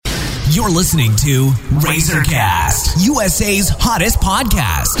You're listening to Razorcast, USA's hottest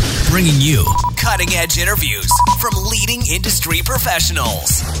podcast, bringing you cutting-edge interviews from leading industry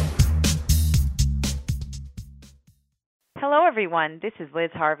professionals. Hello, everyone. This is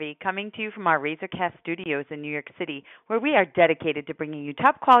Liz Harvey coming to you from our Razorcast studios in New York City, where we are dedicated to bringing you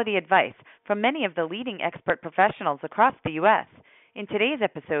top-quality advice from many of the leading expert professionals across the U.S. In today's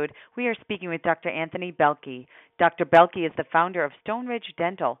episode, we are speaking with Dr. Anthony Belke. Dr. Belke is the founder of Stone Ridge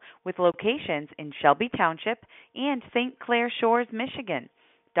Dental, with locations in Shelby Township and St. Clair Shores, Michigan.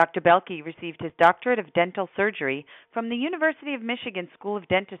 Dr. Belke received his doctorate of dental surgery from the University of Michigan School of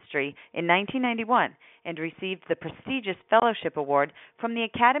Dentistry in 1991 and received the prestigious Fellowship Award from the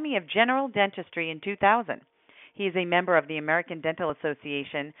Academy of General Dentistry in 2000. He is a member of the American Dental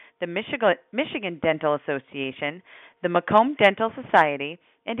Association, the Michigan Dental Association, the Macomb Dental Society,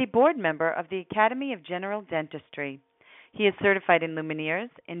 and a board member of the Academy of General Dentistry. He is certified in Lumineers,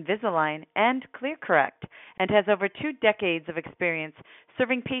 Invisalign, and ClearCorrect, and has over 2 decades of experience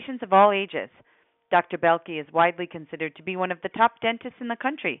serving patients of all ages. Dr. Belke is widely considered to be one of the top dentists in the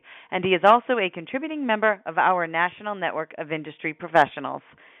country, and he is also a contributing member of our national network of industry professionals.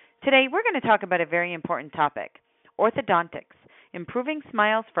 Today, we're going to talk about a very important topic, orthodontics, improving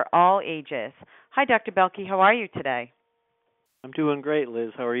smiles for all ages. Hi, Dr. Belke. How are you today? I'm doing great,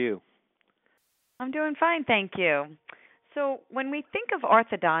 Liz. How are you? I'm doing fine, thank you. So when we think of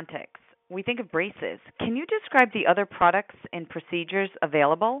orthodontics, we think of braces. Can you describe the other products and procedures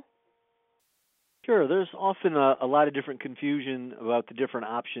available? Sure. There's often a lot of different confusion about the different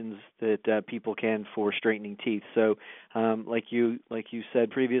options that people can for straightening teeth. So, like you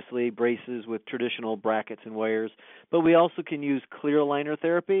said previously, braces with traditional brackets and wires, but we also can use clear aligner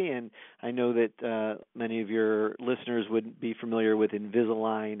therapy. And I know that many of your listeners would be familiar with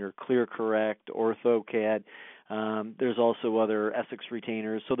Invisalign or ClearCorrect, OrthoCAD. There's also other Essex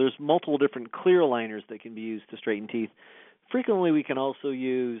retainers. So there's multiple different clear aligners that can be used to straighten teeth. Frequently, we can also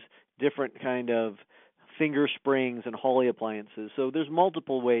use different kind of finger springs and Hawley appliances. So there's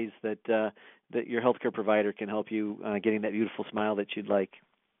multiple ways that that your healthcare provider can help you getting that beautiful smile that you'd like.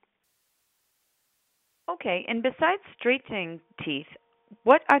 Okay, and besides straightening teeth,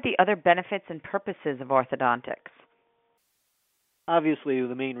 what are the other benefits and purposes of orthodontics? Obviously,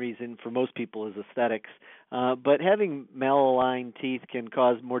 the main reason for most people is aesthetics, but having malaligned teeth can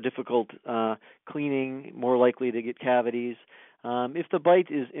cause more difficult cleaning, more likely to get cavities. If the bite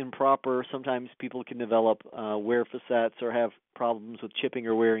is improper, sometimes people can develop wear facets or have problems with chipping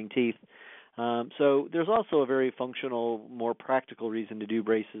or wearing teeth. So there's also a very functional, more practical reason to do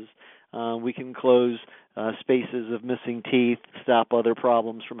braces. We can close spaces of missing teeth, stop other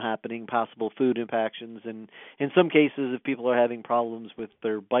problems from happening, possible food impactions, and in some cases, if people are having problems with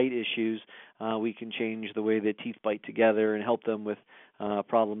their bite issues, we can change the way that teeth bite together and help them with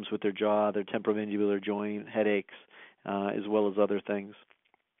problems with their jaw, their temporomandibular joint, headaches, as well as other things.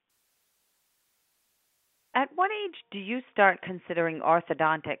 At what age do you start considering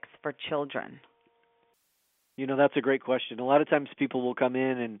orthodontics for children? You know, that's a great question. A lot of times people will come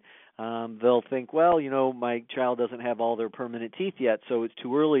in and they'll think, well, you know, my child doesn't have all their permanent teeth yet, so it's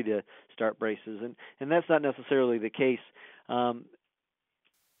too early to start braces. And that's not necessarily the case.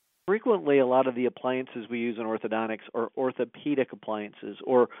 Frequently, a lot of the appliances we use in orthodontics are orthopedic appliances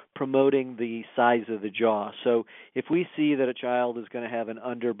or promoting the size of the jaw. So if we see that a child is going to have an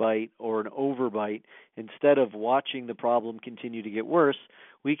underbite or an overbite, instead of watching the problem continue to get worse,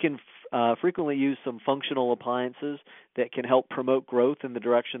 we can frequently use some functional appliances that can help promote growth in the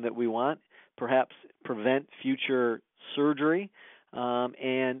direction that we want, perhaps prevent future surgery,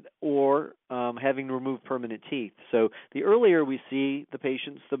 or having to remove permanent teeth. So the earlier we see the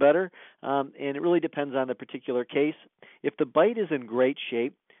patients, the better, and it really depends on the particular case. If the bite is in great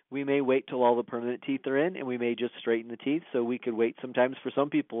shape, we may wait till all the permanent teeth are in, and we may just straighten the teeth. So we could wait sometimes for some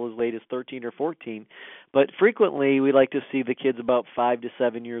people as late as 13 or 14. But frequently, we like to see the kids about 5 to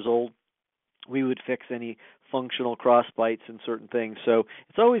 7 years old. We would fix any functional cross bites and certain things. So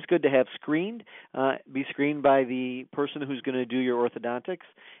it's always good to have be screened by the person who's going to do your orthodontics.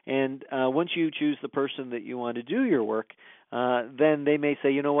 And once you choose the person that you want to do your work, then they may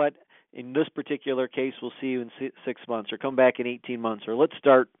say, you know what, in this particular case, we'll see you in 6 months, or come back in 18 months, or let's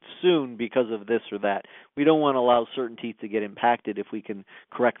start soon because of this or that. We don't want to allow certain teeth to get impacted if we can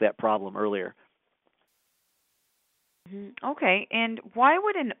correct that problem earlier. Okay, and why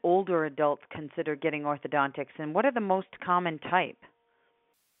would an older adult consider getting orthodontics, and what are the most common type?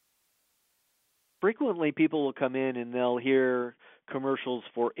 Frequently, people will come in and they'll hear commercials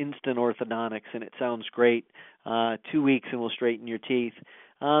for instant orthodontics, and it sounds great. 2 weeks and we'll straighten your teeth.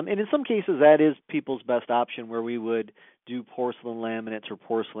 And in some cases, that is people's best option, where we would do porcelain laminates or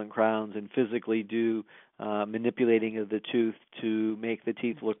porcelain crowns and physically do manipulating of the tooth to make the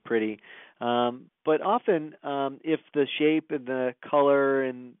teeth look pretty. But often, if the shape and the color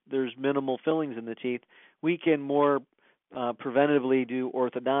and there's minimal fillings in the teeth, we can more preventatively do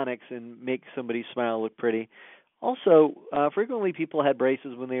orthodontics and make somebody's smile look pretty. Also, frequently people had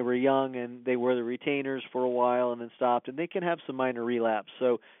braces when they were young and they wore the retainers for a while and then stopped, and they can have some minor relapse.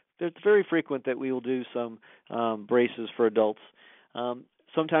 So it's very frequent that we will do some braces for adults.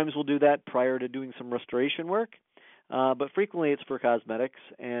 Sometimes we'll do that prior to doing some restoration work, but frequently it's for cosmetics.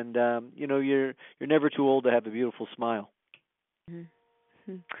 And you're never too old to have a beautiful smile.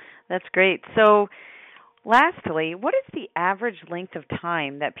 Mm-hmm. That's great. So, lastly, what is the average length of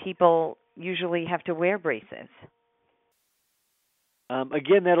time that people usually have to wear braces?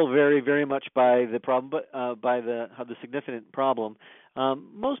 Again, that'll vary very much by the problem, but by the significant problem.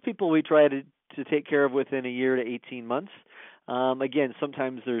 Most people we try to take care of within a year to 18 months. Again,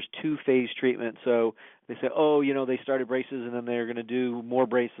 sometimes there's two-phase treatment, so they say, they started braces and then they're going to do more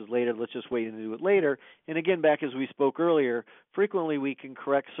braces later. Let's just wait and do it later. And again, back as we spoke earlier, frequently we can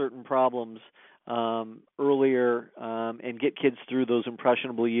correct certain problems earlier and get kids through those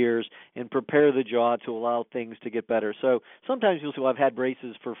impressionable years and prepare the jaw to allow things to get better. So sometimes you'll say, well, I've had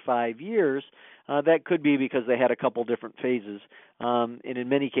braces for 5 years. That could be because they had a couple different phases. And in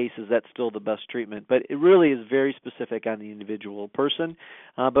many cases, that's still the best treatment. But it really is very specific on the individual person.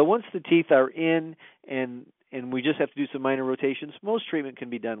 But once the teeth are in and we just have to do some minor rotations, most treatment can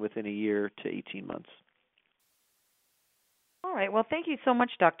be done within a year to 18 months. All right. Well, thank you so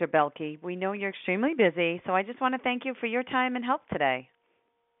much, Dr. Boehlke. We know you're extremely busy, so I just want to thank you for your time and help today.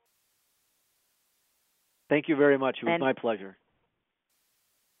 Thank you very much. It was my pleasure.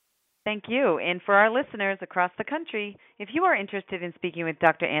 Thank you. And for our listeners across the country, if you are interested in speaking with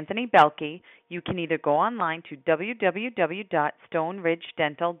Dr. Anthony Boehlke, you can either go online to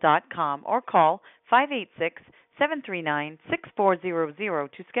www.stoneridgedental.com or call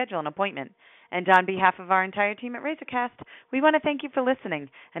 586-739-6400 to schedule an appointment. And on behalf of our entire team at RazorCast, we want to thank you for listening,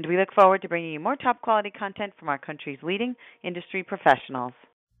 and we look forward to bringing you more top-quality content from our country's leading industry professionals.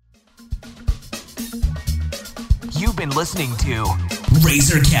 You've been listening to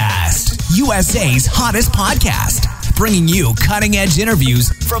RazorCast, USA's hottest podcast, bringing you cutting-edge interviews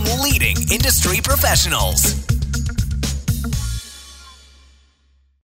from leading industry professionals.